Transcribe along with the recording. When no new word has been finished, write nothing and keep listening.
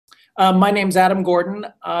My name's Adam Gordon.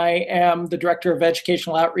 I am the Director of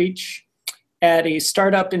Educational Outreach at a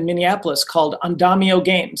startup in Minneapolis called Andamio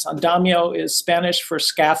Games. Andamio is Spanish for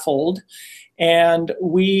scaffold, and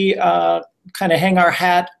we kind of hang our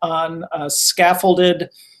hat on scaffolded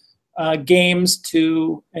games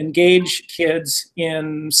to engage kids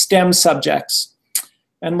in STEM subjects.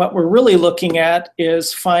 And what we're really looking at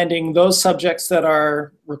is finding those subjects that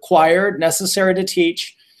are required, necessary to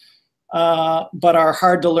teach, but are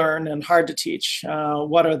hard to learn and hard to teach.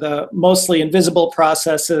 What are the mostly invisible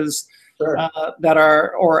processes that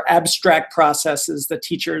are, or abstract processes that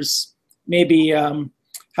teachers maybe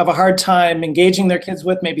have a hard time engaging their kids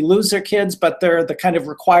with, maybe lose their kids, but they're the kind of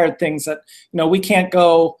required things that, we can't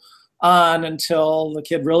go on until the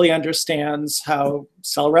kid really understands how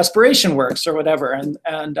cell respiration works or whatever.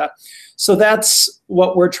 And so that's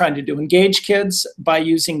what we're trying to do, engage kids by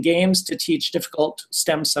using games to teach difficult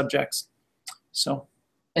STEM subjects.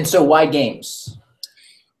 And so why games?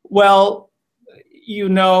 Well,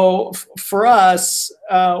 for us,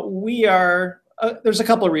 there's a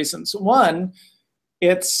couple of reasons. One,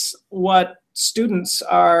 it's what students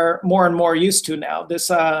are more and more used to now,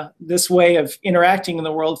 this way of interacting in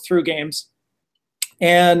the world through games.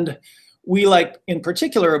 And we like, in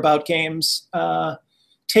particular about games,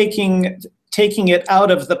 taking it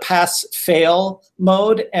out of the pass-fail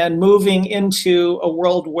mode and moving into a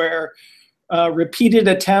world where repeated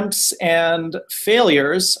attempts and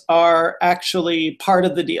failures are actually part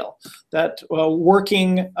of the deal. That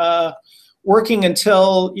working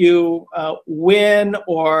until you win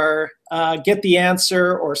or get the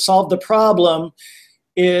answer or solve the problem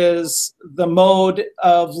is the mode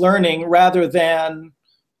of learning, rather than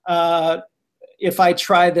if I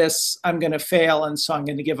try this, I'm going to fail, and so I'm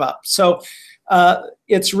going to give up. So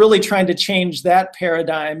it's really trying to change that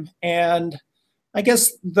paradigm. And I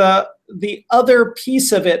guess the other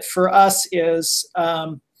piece of it for us is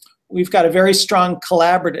we've got a very strong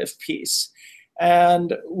collaborative piece.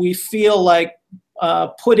 And we feel like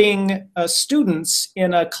putting students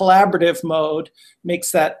in a collaborative mode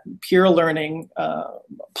makes that peer learning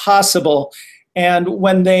possible. And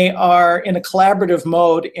when they are in a collaborative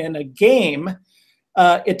mode in a game,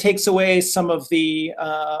 it takes away some of the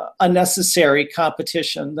unnecessary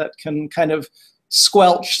competition that can kind of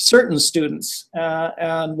squelch certain students.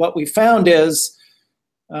 And what we found is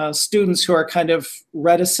students who are kind of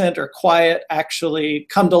reticent or quiet actually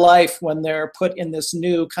come to life when they're put in this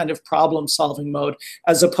new kind of problem-solving mode,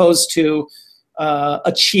 as opposed to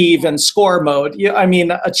achieve and score mode.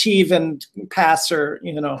 Achieve and pass or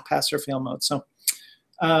fail mode. So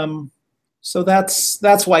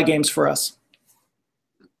that's why games for us.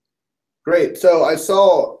 Great. So I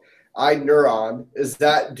saw iNeuron.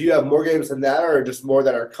 Do you have more games than that, or just more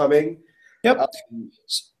that are coming? Yep.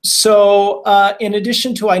 So in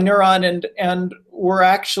addition to iNeuron, and we're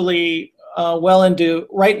actually well into,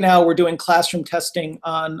 right now we're doing classroom testing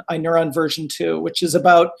on iNeuron version 2, which is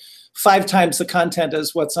about 5 times the content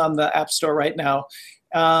as what's on the App Store right now,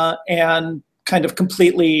 and kind of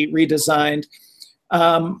completely redesigned.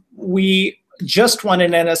 We just won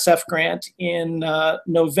an NSF grant in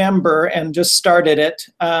November and just started it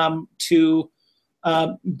to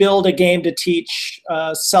build a game to teach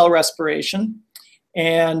cell respiration.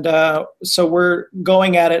 And so we're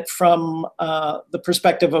going at it from the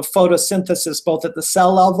perspective of photosynthesis, both at the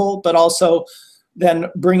cell level, but also then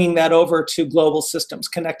bringing that over to global systems,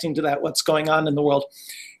 connecting to that, what's going on in the world.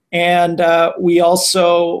 And we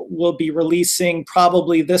also will be releasing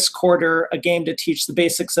probably this quarter a game to teach the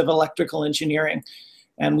basics of electrical engineering.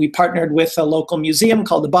 And we partnered with a local museum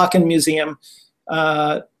called the Bakken Museum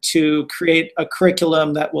to create a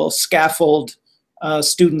curriculum that will scaffold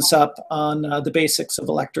students up on the basics of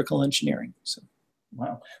electrical engineering. So.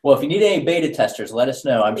 Wow. Well, if you need any beta testers, let us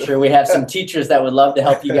know. I'm sure we have some teachers that would love to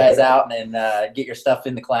help you guys out and get your stuff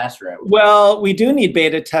in the classroom. Well, we do need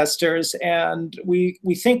beta testers, and we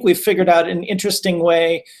think we've figured out an interesting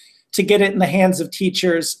way to get it in the hands of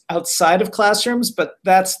teachers outside of classrooms, but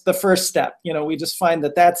that's the first step. We just find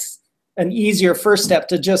that that's an easier first step,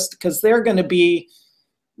 to just because they're going to be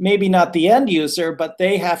maybe not the end user, but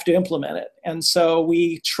they have to implement it. And so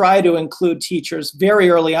we try to include teachers very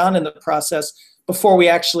early on in the process before we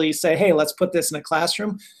actually say, hey, let's put this in a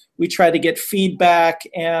classroom. We try to get feedback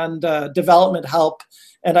and development help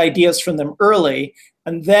and ideas from them early.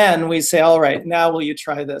 And then we say, all right, now will you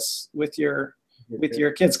try this with your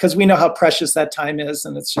kids? Because we know how precious that time is,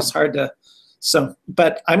 and it's just hard to So,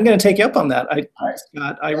 but I'm going to take you up on that. All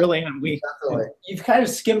Scott, I really am. Definitely. You've kind of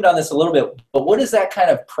skimmed on this a little bit, but what does that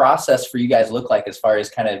kind of process for you guys look like as far as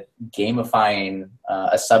kind of gamifying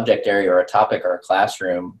a subject area or a topic or a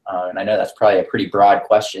classroom? And I know that's probably a pretty broad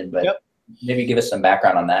question, but maybe give us some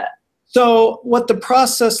background on that. So what the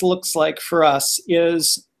process looks like for us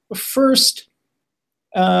is, first,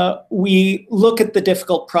 we look at the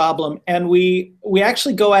difficult problem, and we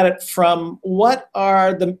actually go at it from what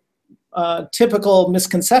are the typical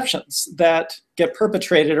misconceptions that get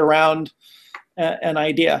perpetrated around an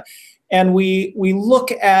idea. And we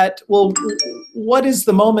look at, well, what is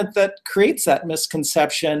the moment that creates that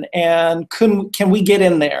misconception, and can we get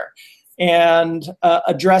in there and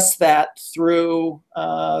address that through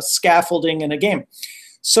scaffolding in a game.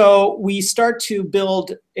 So we start to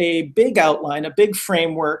build a big outline, a big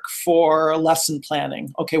framework for lesson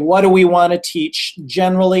planning. Okay, what do we want to teach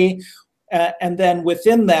generally? And then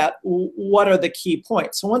within that, what are the key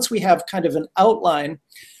points? So once we have kind of an outline,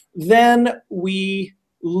 then we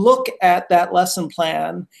look at that lesson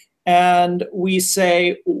plan and we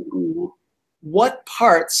say, what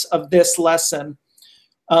parts of this lesson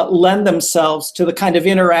lend themselves to the kind of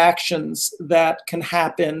interactions that can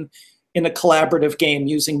happen in a collaborative game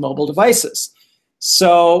using mobile devices.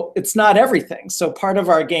 So it's not everything. So part of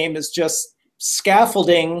our game is just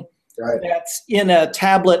scaffolding that's in a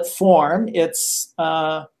tablet form. It's,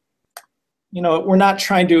 you know, we're not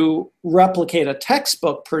trying to replicate a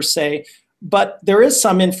textbook per se, but there is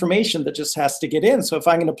some information that just has to get in. So if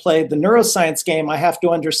I'm going to play the neuroscience game, I have to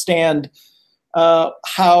understand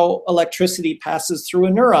how electricity passes through a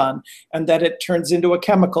neuron and that it turns into a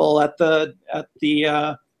chemical at the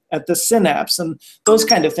synapse and those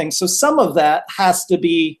kind of things. So some of that has to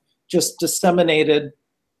be just disseminated,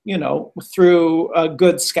 you know, through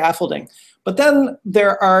good scaffolding. But then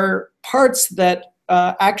there are parts that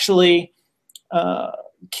actually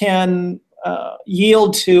can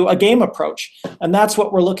yield to a game approach. And that's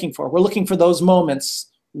what we're looking for. We're looking for those moments.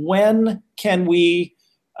 When can we,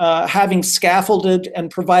 having scaffolded and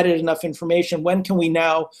provided enough information, when can we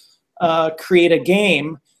now create a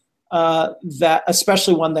game that,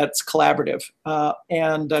 especially one that's collaborative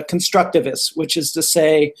and constructivist, which is to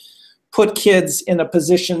say, put kids in a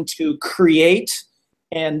position to create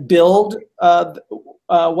and build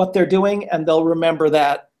what they're doing, and they'll remember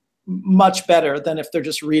that much better than if they're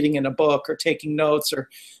just reading in a book or taking notes or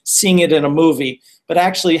seeing it in a movie. But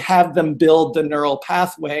actually have them build the neural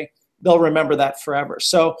pathway, they'll remember that forever.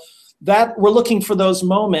 So that we're looking for those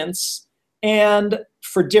moments and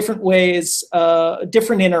for different ways,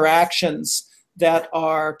 different interactions that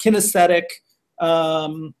are kinesthetic,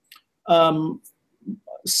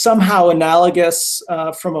 somehow analogous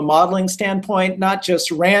from a modeling standpoint, not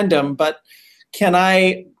just random, but can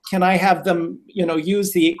I have them, you know,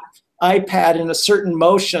 use the iPad in a certain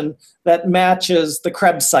motion that matches the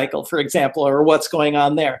Krebs cycle, for example, or what's going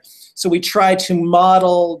on there. So we try to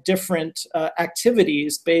model different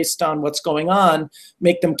activities based on what's going on,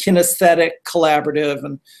 make them kinesthetic, collaborative.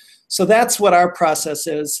 And so that's what our process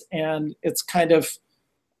is. And it's kind of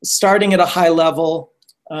starting at a high level,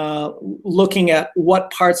 looking at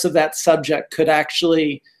what parts of that subject could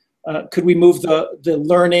actually, could we move the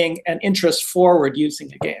learning and interest forward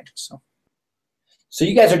using a game. So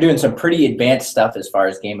you guys are doing some pretty advanced stuff as far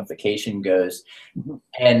as gamification goes.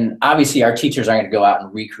 And obviously our teachers aren't going to go out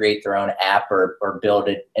and recreate their own app or build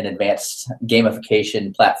an advanced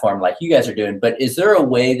gamification platform like you guys are doing. But is there a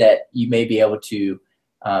way that you may be able to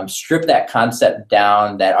strip that concept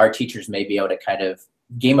down, that our teachers may be able to kind of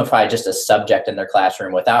gamify just a subject in their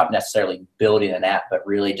classroom without necessarily building an app, but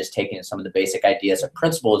really just taking some of the basic ideas and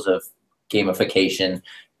principles of gamification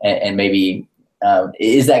and maybe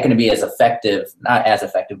is that going to be as effective, not as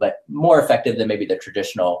effective, but more effective than maybe the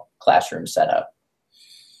traditional classroom setup?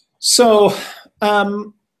 So,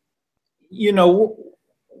 you know,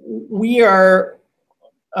 we are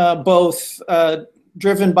both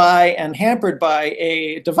driven by and hampered by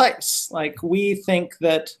a device. Like, we think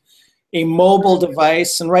that a mobile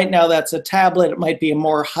device, and right now that's a tablet, it might be a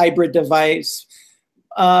more hybrid device,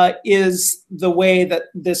 is the way that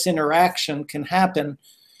this interaction can happen.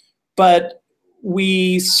 But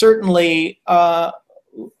we certainly are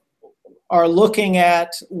looking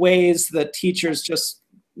at ways that teachers just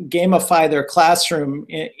gamify their classroom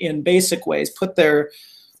in basic ways, put their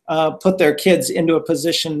kids into a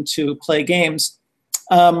position to play games.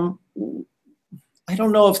 I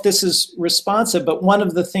don't know if this is responsive, but one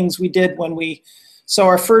of the things we did so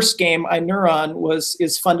our first game, iNeuron,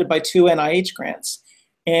 is funded by 2 NIH grants.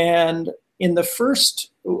 And in the first,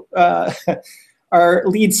 our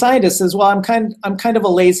lead scientist says, well, I'm kind of a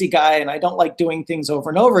lazy guy and I don't like doing things over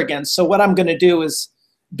and over again. So what I'm going to do is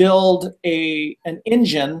build an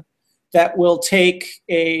engine that will take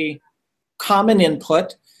a common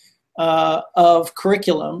input of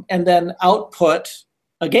curriculum and then output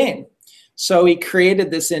a game. So he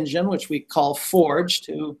created this engine, which we call Forge,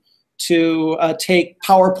 to take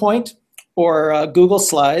PowerPoint or Google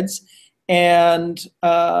Slides, and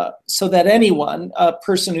so that anyone, a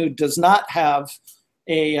person who does not have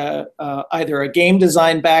either a game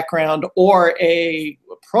design background or a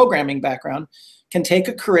programming background, can take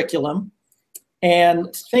a curriculum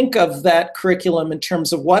and think of that curriculum in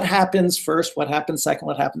terms of what happens first, what happens second,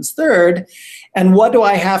 what happens third, and what do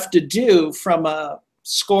I have to do from a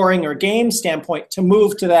scoring or game standpoint to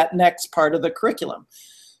move to that next part of the curriculum.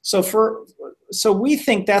 So we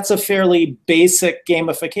think that's a fairly basic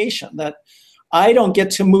gamification, that I don't get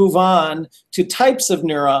to move on to types of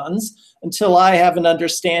neurons until I have an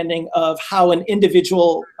understanding of how an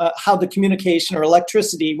individual, how the communication or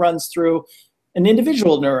electricity runs through an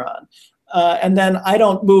individual neuron. And then I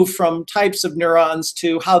don't move from types of neurons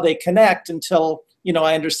to how they connect until,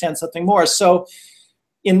 I understand something more. So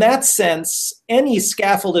in that sense, any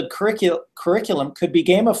scaffolded curriculum could be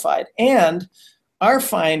gamified. And our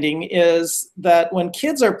finding is that when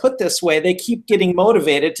kids are put this way, they keep getting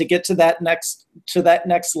motivated to get to that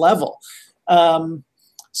next level.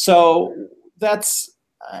 So that's,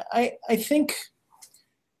 I think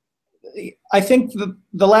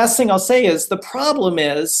the last thing I'll say is the problem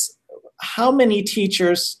is how many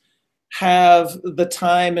teachers have the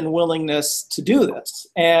time and willingness to do this.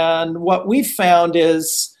 And what we've found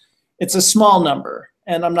is it's a small number.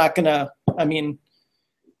 And I'm not gonna,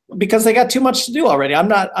 because they got too much to do already. I'm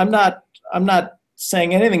not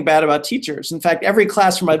saying anything bad about teachers. In fact, every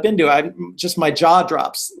classroom I've been to, my jaw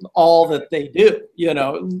drops all that they do.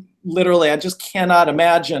 Literally, I just cannot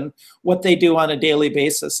imagine what they do on a daily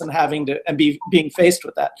basis and being faced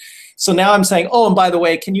with that. So now I'm saying, oh, and by the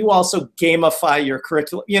way, can you also gamify your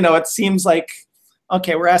curriculum? It seems like,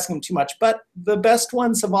 okay, we're asking too much, but the best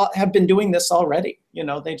ones have been doing this already.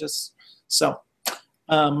 They just, so,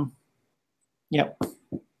 yeah.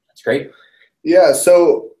 That's great. Yeah,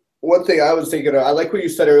 so one thing I was thinking of, I like what you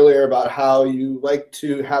said earlier about how you like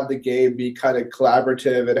to have the game be kind of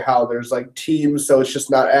collaborative and how there's like teams, so it's just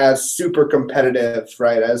not as super competitive,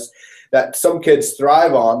 right, as that some kids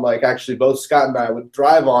thrive on. Like actually both Scott and I would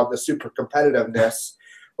thrive on the super competitiveness,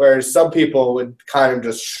 whereas some people would kind of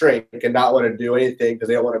just shrink and not want to do anything because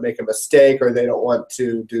they don't want to make a mistake or they don't want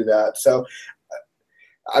to do that. So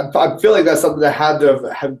I feel like that's something that had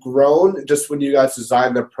to have grown just when you guys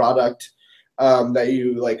designed the product. That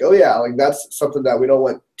you like, oh yeah, like that's something that we don't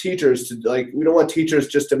want teachers to like. We don't want teachers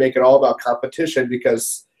just to make it all about competition,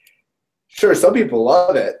 because sure, some people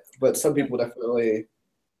love it, but some people definitely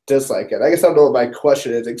dislike it. I guess I don't know what my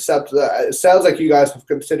question is, except that it sounds like you guys have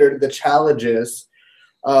considered the challenges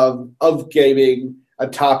of gaming a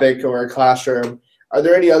topic or a classroom. Are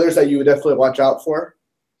there any others that you would definitely watch out for?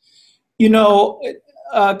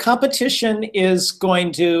 Competition is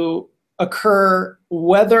going to occur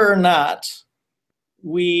whether or not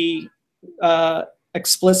we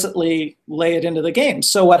explicitly lay it into the game.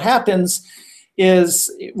 So what happens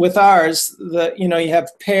is with ours, you have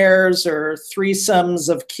pairs or threesomes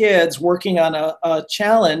of kids working on a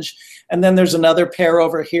challenge, and then there's another pair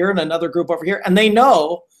over here and another group over here, and they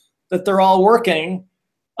know that they're all working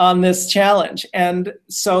on this challenge. And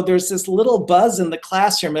so there's this little buzz in the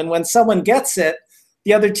classroom, and when someone gets it,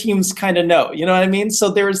 the other teams kind of know, you know what I mean? So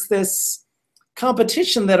there's this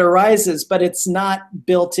competition that arises, but it's not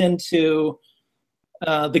built into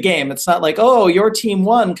the game. It's not like, oh, your team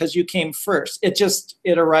won because you came first. It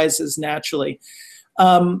arises naturally.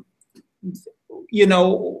 What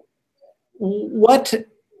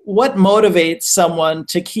motivates someone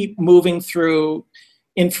to keep moving through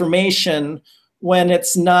information when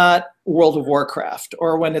it's not World of Warcraft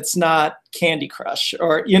or when it's not Candy Crush,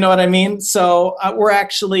 or you know what I mean? So we're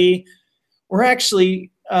actually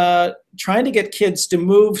trying to get kids to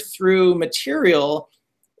move through material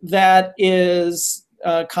that is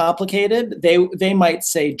complicated. They might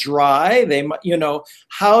say dry. They might,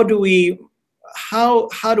 how do we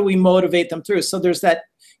motivate them through? So there's that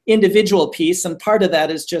individual piece, and part of that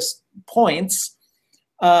is just points.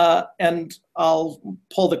 And I'll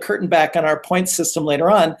pull the curtain back on our point system later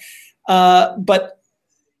on. But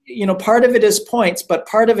part of it is points, but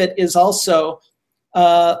part of it is also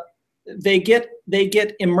they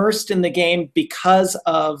get immersed in the game because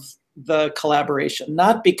of the collaboration,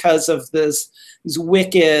 not because of these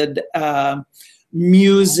wicked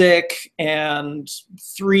music and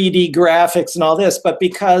 3D graphics and all this, but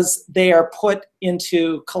because they are put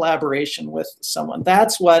into collaboration with someone.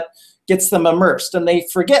 That's what gets them immersed, and they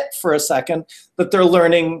forget for a second that they're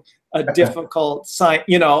learning a difficult science,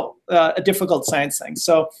 a difficult science thing.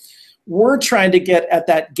 So we're trying to get at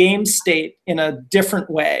that game state in a different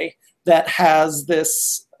way that has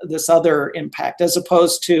this other impact, as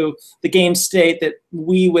opposed to the game state that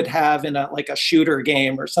we would have in like a shooter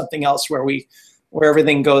game or something else where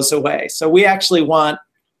everything goes away. So we actually want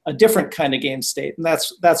a different kind of game state, and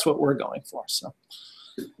that's what we're going for. So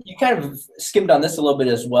you kind of skimmed on this a little bit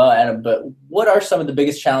as well, Adam, but what are some of the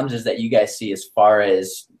biggest challenges that you guys see as far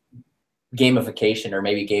as gamification or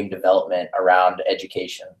maybe game development around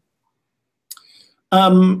education?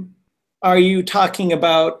 Are you talking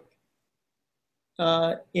about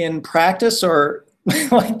in practice, or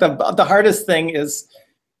like the hardest thing is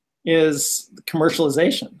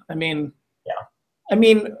commercialization? I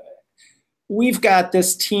mean, we've got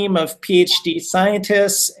this team of PhD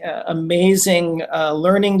scientists, amazing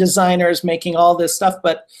learning designers making all this stuff,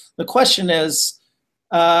 but the question is,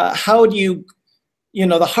 how do you,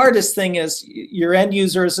 the hardest thing is your end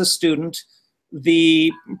user is a student.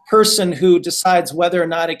 The person who decides whether or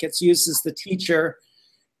not it gets used is the teacher,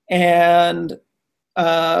 and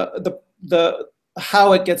the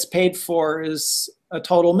how it gets paid for is a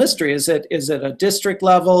total mystery. Is it a district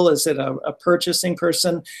level? Is it a purchasing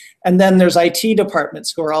person? And then there's IT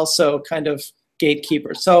departments who are also kind of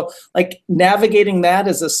gatekeepers. So like navigating that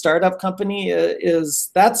as a startup company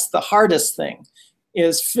that's the hardest thing,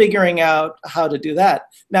 is figuring out how to do that.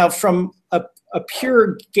 Now, from a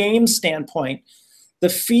pure game standpoint, the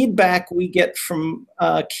feedback we get from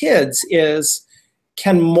kids is,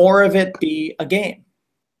 can more of it be a game?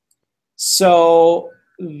 So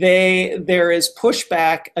there is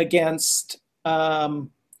pushback against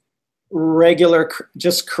regular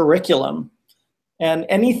just curriculum, and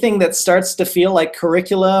anything that starts to feel like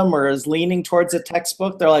curriculum or is leaning towards a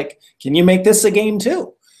textbook, they're like, can you make this a game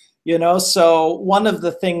too? So one of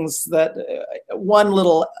the things that one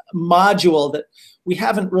little module that we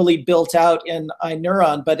haven't really built out in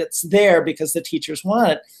iNeuron, but it's there because the teachers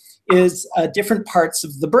want it, is different parts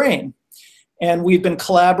of the brain. And we've been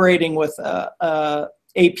collaborating with a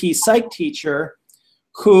AP Psych teacher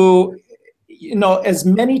who, as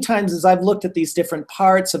many times as I've looked at these different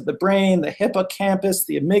parts of the brain, the hippocampus,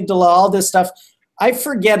 the amygdala, all this stuff, I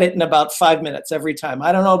forget it in about 5 minutes every time.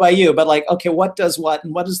 I don't know about you, but like, okay, what does what,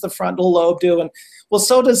 and what does the frontal lobe do? And well,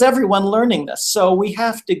 so does everyone learning this. So we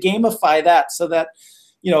have to gamify that so that,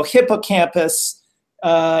 hippocampus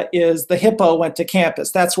is the hippo went to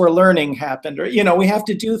campus. That's where learning happened. Or, we have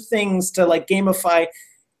to do things to like gamify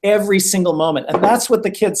every single moment. And that's what the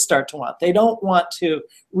kids start to want. They don't want to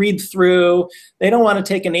read through. They don't want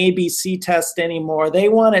to take an ABC test anymore. They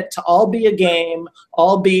want it to all be a game,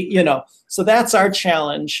 all be, So that's our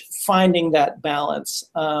challenge, finding that balance.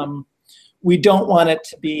 We don't want it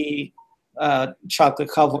to be chocolate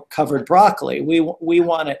covered broccoli. We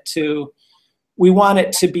want it to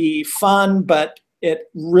be fun, but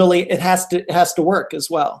it has to work as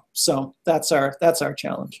well. So that's our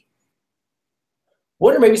challenge.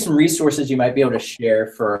 What are maybe some resources you might be able to share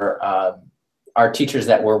for our teachers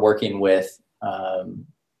that we're working with,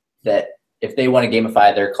 that if they want to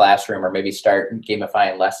gamify their classroom or maybe start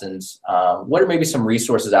gamifying lessons, what are maybe some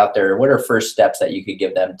resources out there? What are first steps that you could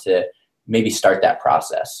give them to maybe start that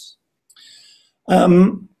process?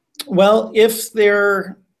 Well,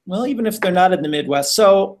 even if they're not in the Midwest.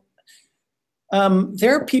 So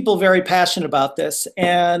there are people very passionate about this.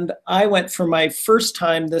 And I went for my first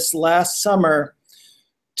time this last summer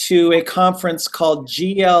to a conference called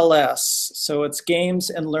GLS. So it's Games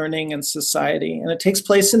and Learning and Society. And it takes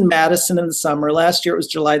place in Madison in the summer. Last year it was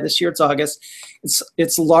July, this year it's August.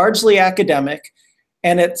 It's largely academic,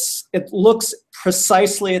 and it looks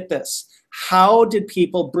precisely at this. How did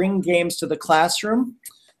people bring games to the classroom?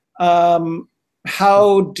 One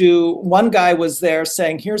guy was there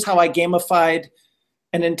saying, here's how I gamified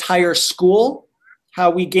an entire school, how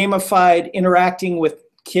we gamified interacting with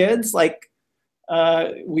kids, like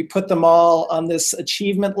we put them all on this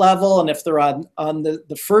achievement level, and if they're on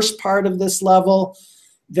the first part of this level,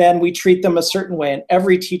 then we treat them a certain way, and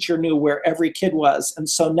every teacher knew where every kid was. And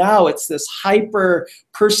so now it's this hyper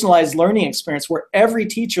personalized learning experience where every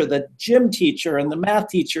teacher, the gym teacher and the math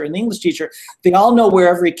teacher and the English teacher, they all know where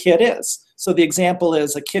every kid is. So the example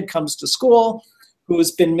is a kid comes to school who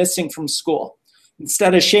has been missing from school.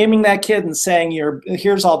 Instead of shaming that kid and saying,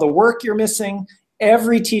 here's all the work you're missing,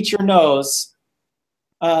 every teacher knows.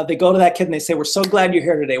 They go to that kid and they say, we're so glad you're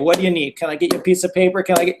here today. What do you need? Can I get you a piece of paper?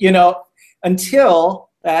 Can I get, until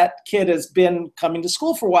that kid has been coming to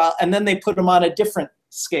school for a while, and then they put them on a different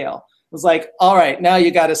scale. It was like, all right, now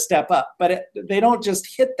you got to step up. But they don't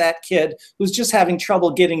just hit that kid who's just having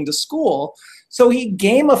trouble getting to school. So he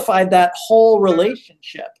gamified that whole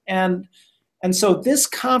relationship. And so this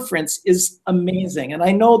conference is amazing. And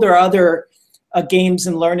I know there are other games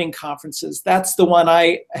and learning conferences. That's the one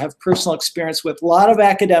I have personal experience with. A lot of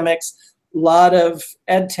academics, a lot of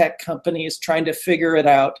ed tech companies trying to figure it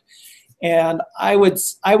out. And I would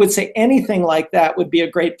say anything like that would be a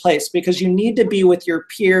great place, because you need to be with your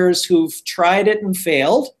peers who've tried it and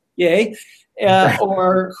failed, yay,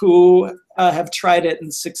 or who have tried it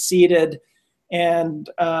and succeeded. And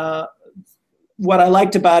what I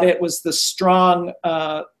liked about it was the strong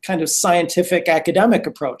kind of scientific academic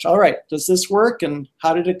approach. All right, does this work, and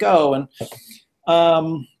how did it go?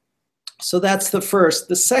 And so that's the first.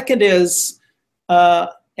 The second is,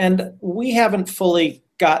 and we haven't fully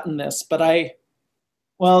gotten this, but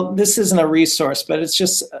well, this isn't a resource, but it's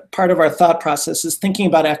just part of our thought process, is thinking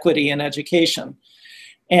about equity in education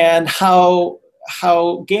and how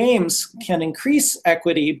games can increase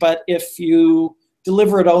equity, but if you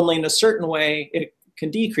deliver it only in a certain way, it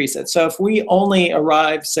can decrease it. So if we only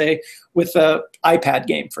arrive, say, with an iPad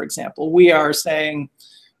game, for example, we are saying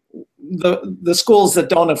the schools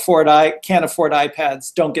that can't afford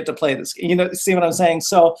iPads don't get to play this. See what I'm saying?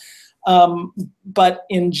 So, but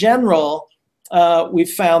in general,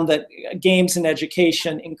 we've found that games in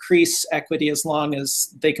education increase equity as long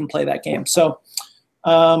as they can play that game. So,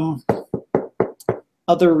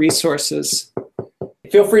 other resources.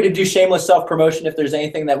 Feel free to do shameless self-promotion if there's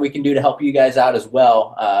anything that we can do to help you guys out as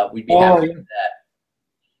well. We'd be happy with that.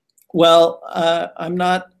 Well, I'm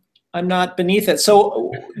not beneath it.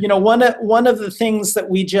 So, one of the things that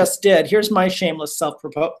we just did, here's my shameless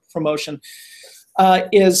self-promotion,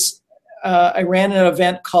 is I ran an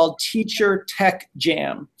event called Teacher Tech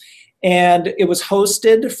Jam, and it was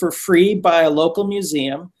hosted for free by a local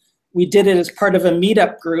museum. We did it as part of a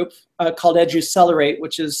meetup group called EduCelerate,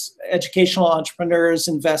 which is educational entrepreneurs,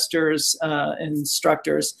 investors,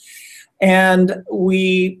 instructors. And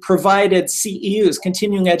we provided CEUs,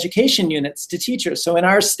 continuing education units, to teachers. So in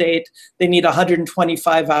our state, they need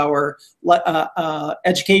 125-hour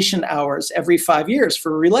education hours every 5 years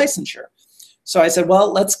for relicensure. So I said,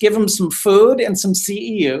 well, let's give them some food and some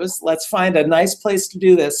CEUs. Let's find a nice place to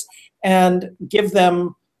do this and give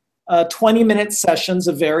them 20-minute sessions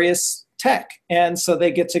of various tech. And so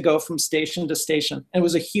they get to go from station to station. And it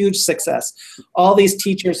was a huge success. All these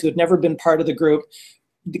teachers who had never been part of the group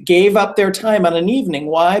gave up their time on an evening.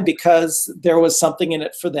 Why? Because there was something in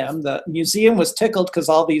it for them. The museum was tickled because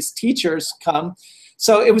all these teachers come.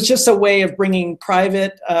 So it was just a way of bringing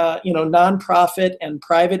private, nonprofit and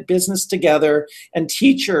private business together, and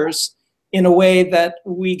teachers, in a way that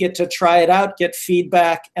we get to try it out, get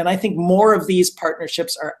feedback. And I think more of these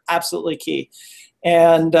partnerships are absolutely key.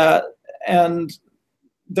 And there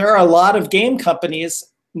are a lot of game companies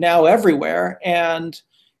now everywhere. And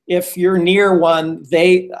if you're near one,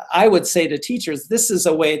 I would say to teachers, this is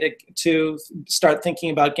a way to start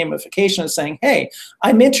thinking about gamification and saying, hey,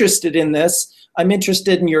 I'm interested in this. I'm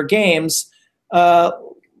interested in your games.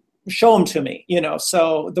 Show them to me.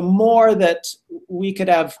 So the more that we could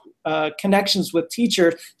have connections with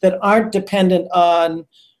teachers that aren't dependent on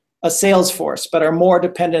a sales force, but are more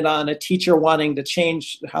dependent on a teacher wanting to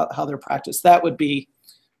change how they're practiced, that would be,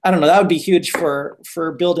 that would be huge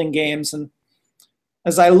for building games. And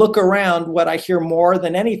as I look around, what I hear more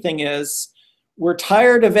than anything is, we're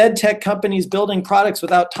tired of ed tech companies building products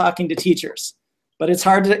without talking to teachers. But it's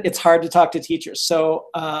hard to talk to teachers. So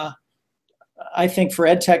I think for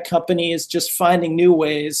ed tech companies, just finding new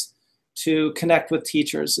ways to connect with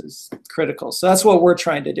teachers is critical. So that's what we're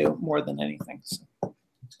trying to do more than anything. So.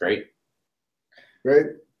 That's great. Great.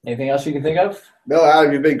 Anything else you can think of? No,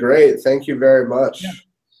 Adam, you've been great. Thank you very much. Yeah.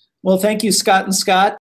 Well, thank you, Scott and Scott.